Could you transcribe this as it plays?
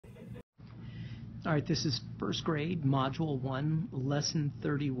All right, this is first grade, Module 1, Lesson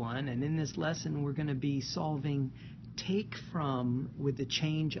 31, and in this lesson we're going to be solving take from with the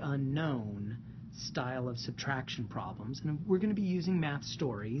change unknown style of subtraction problems. And we're going to be using math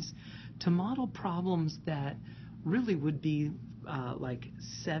stories to model problems that really would be like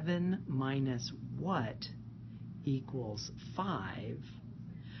 7 minus what equals 5.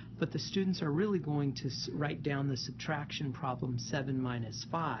 But the students are really going to write down the subtraction problem 7 minus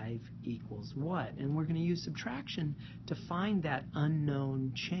 5 equals what? And we're going to use subtraction to find that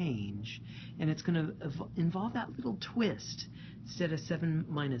unknown change. And it's going to involve that little twist. Instead of 7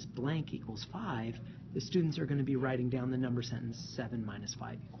 minus blank equals 5, the students are going to be writing down the number sentence 7 minus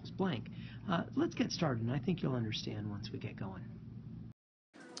 5 equals blank. Let's get started, and I think you'll understand once we get going.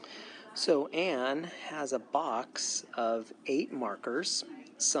 So Anne has a box of 8 markers.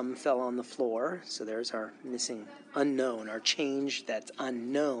 Some fell on the floor, so there's our missing unknown, our change that's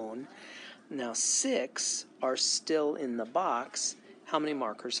unknown. Now 6 are still in the box. How many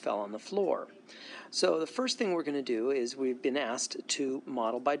markers fell on the floor? So the first thing we're going to do is we've been asked to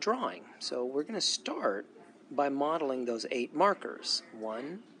model by drawing. So we're going to start by modeling those 8 markers.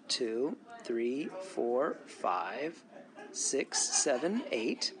 1, 2, 3, 4, 5, 6, 7,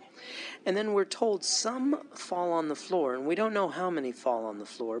 8. And then we're told some fall on the floor, and we don't know how many fall on the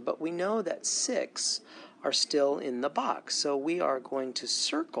floor, but we know that 6 are still in the box. So we are going to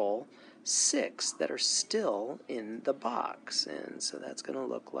circle 6 that are still in the box. And so that's going to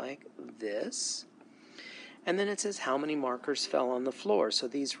look like this. And then it says how many markers fell on the floor. So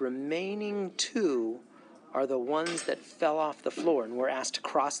these remaining 2 are the ones that fell off the floor, and we're asked to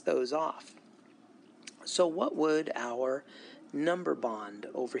cross those off. So what would our number bond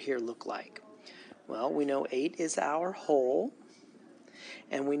over here look like? Well, we know 8 is our whole,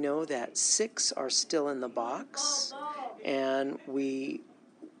 and we know that 6 are still in the box, and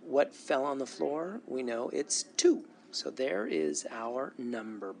what fell on the floor? We know it's 2. So there is our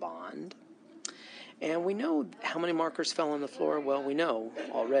number bond. And we know how many markers fell on the floor. Well, we know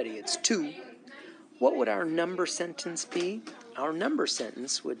already it's 2. What would our number sentence be? Our number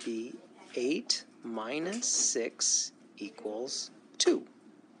sentence would be 8 minus 6 equals 2.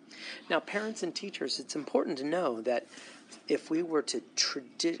 Now, parents and teachers, it's important to know that if we were to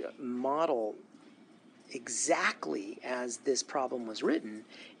model exactly as this problem was written,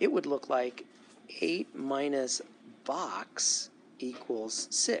 it would look like 8 minus box equals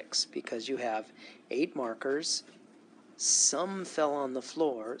 6, because you have 8 markers, some fell on the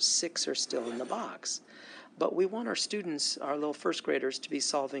floor, 6 are still in the box. But we want our students, our little first graders, to be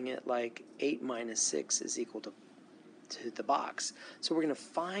solving it like 8 minus 6 is equal to the box. So we're going to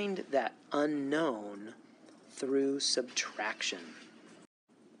find that unknown through subtraction.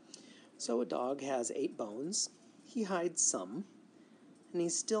 So a dog has 8 bones. He hides some, and he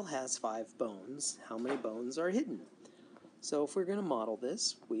still has 5 bones. How many bones are hidden? So if we're going to model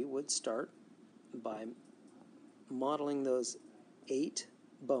this, we would start by modeling those 8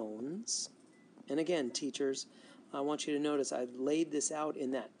 bones. And again, teachers, I want you to notice I've laid this out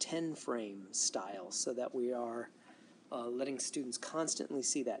in that 10 frame style so that we are letting students constantly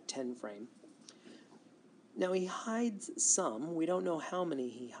see that 10 frame. Now he hides some. We don't know how many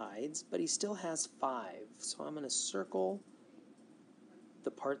he hides, but he still has 5. So I'm going to circle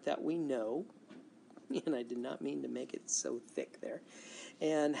the part that we know, and I did not mean to make it so thick there.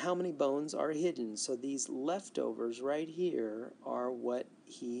 And how many bones are hidden? So these leftovers right here are what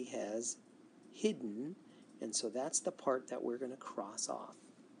he has hidden, and so that's the part that we're going to cross off.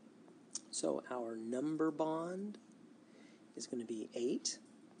 So our number bond is going to be 8,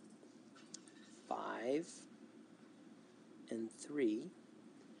 5, and 3.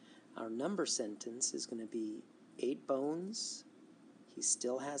 Our number sentence is going to be 8 bones. He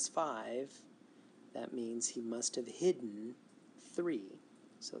still has 5. That means he must have hidden 3.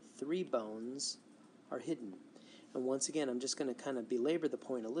 So 3 bones are hidden. And once again, I'm just going to kind of belabor the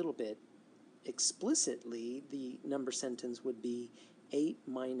point a little bit. Explicitly, the number sentence would be 8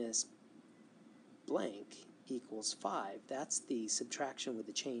 minus blank equals 5. That's the subtraction with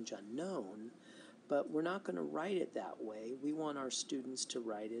the change unknown, but we're not going to write it that way. We want our students to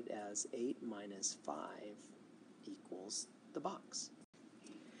write it as 8 minus 5 equals the box.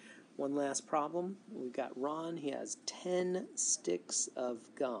 One last problem. We've got Ron. He has 10 sticks of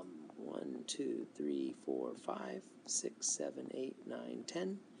gum. 1, 2, 3, 4, 5, 6, 7, 8, 9,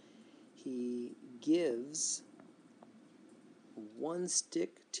 10. He gives 1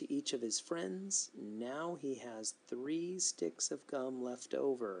 stick to each of his friends. Now he has 3 sticks of gum left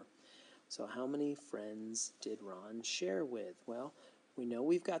over. So how many friends did Ron share with? Well, we know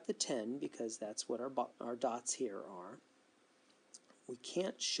we've got the 10 because that's what our dots here are. We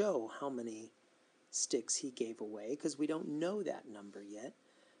can't show how many sticks he gave away because we don't know that number yet.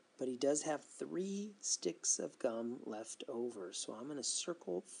 But he does have 3 sticks of gum left over. So I'm going to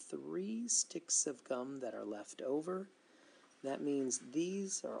circle 3 sticks of gum that are left over. That means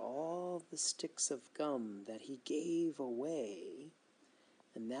these are all the sticks of gum that he gave away.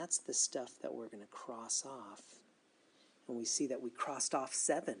 And that's the stuff that we're going to cross off. And we see that we crossed off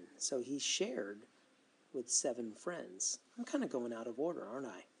 7. So he shared with 7 friends. I'm kind of going out of order, aren't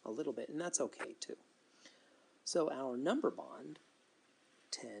I? A little bit, and that's okay too. So our number bond,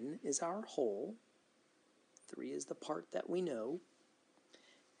 10 is our whole, 3 is the part that we know,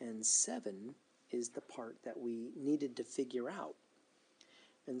 and 7 is the part that we needed to figure out.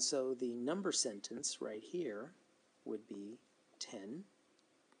 And so the number sentence right here would be 10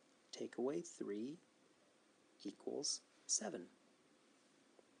 take away 3 equals 7.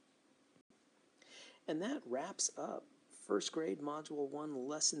 And that wraps up first grade Module 1,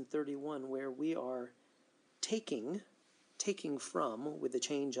 Lesson 31, where we are taking from with the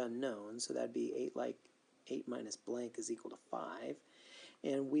change unknown, so that'd be 8 minus blank is equal to 5,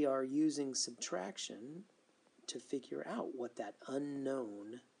 and we are using subtraction to figure out what that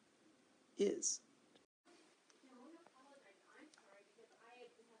unknown is.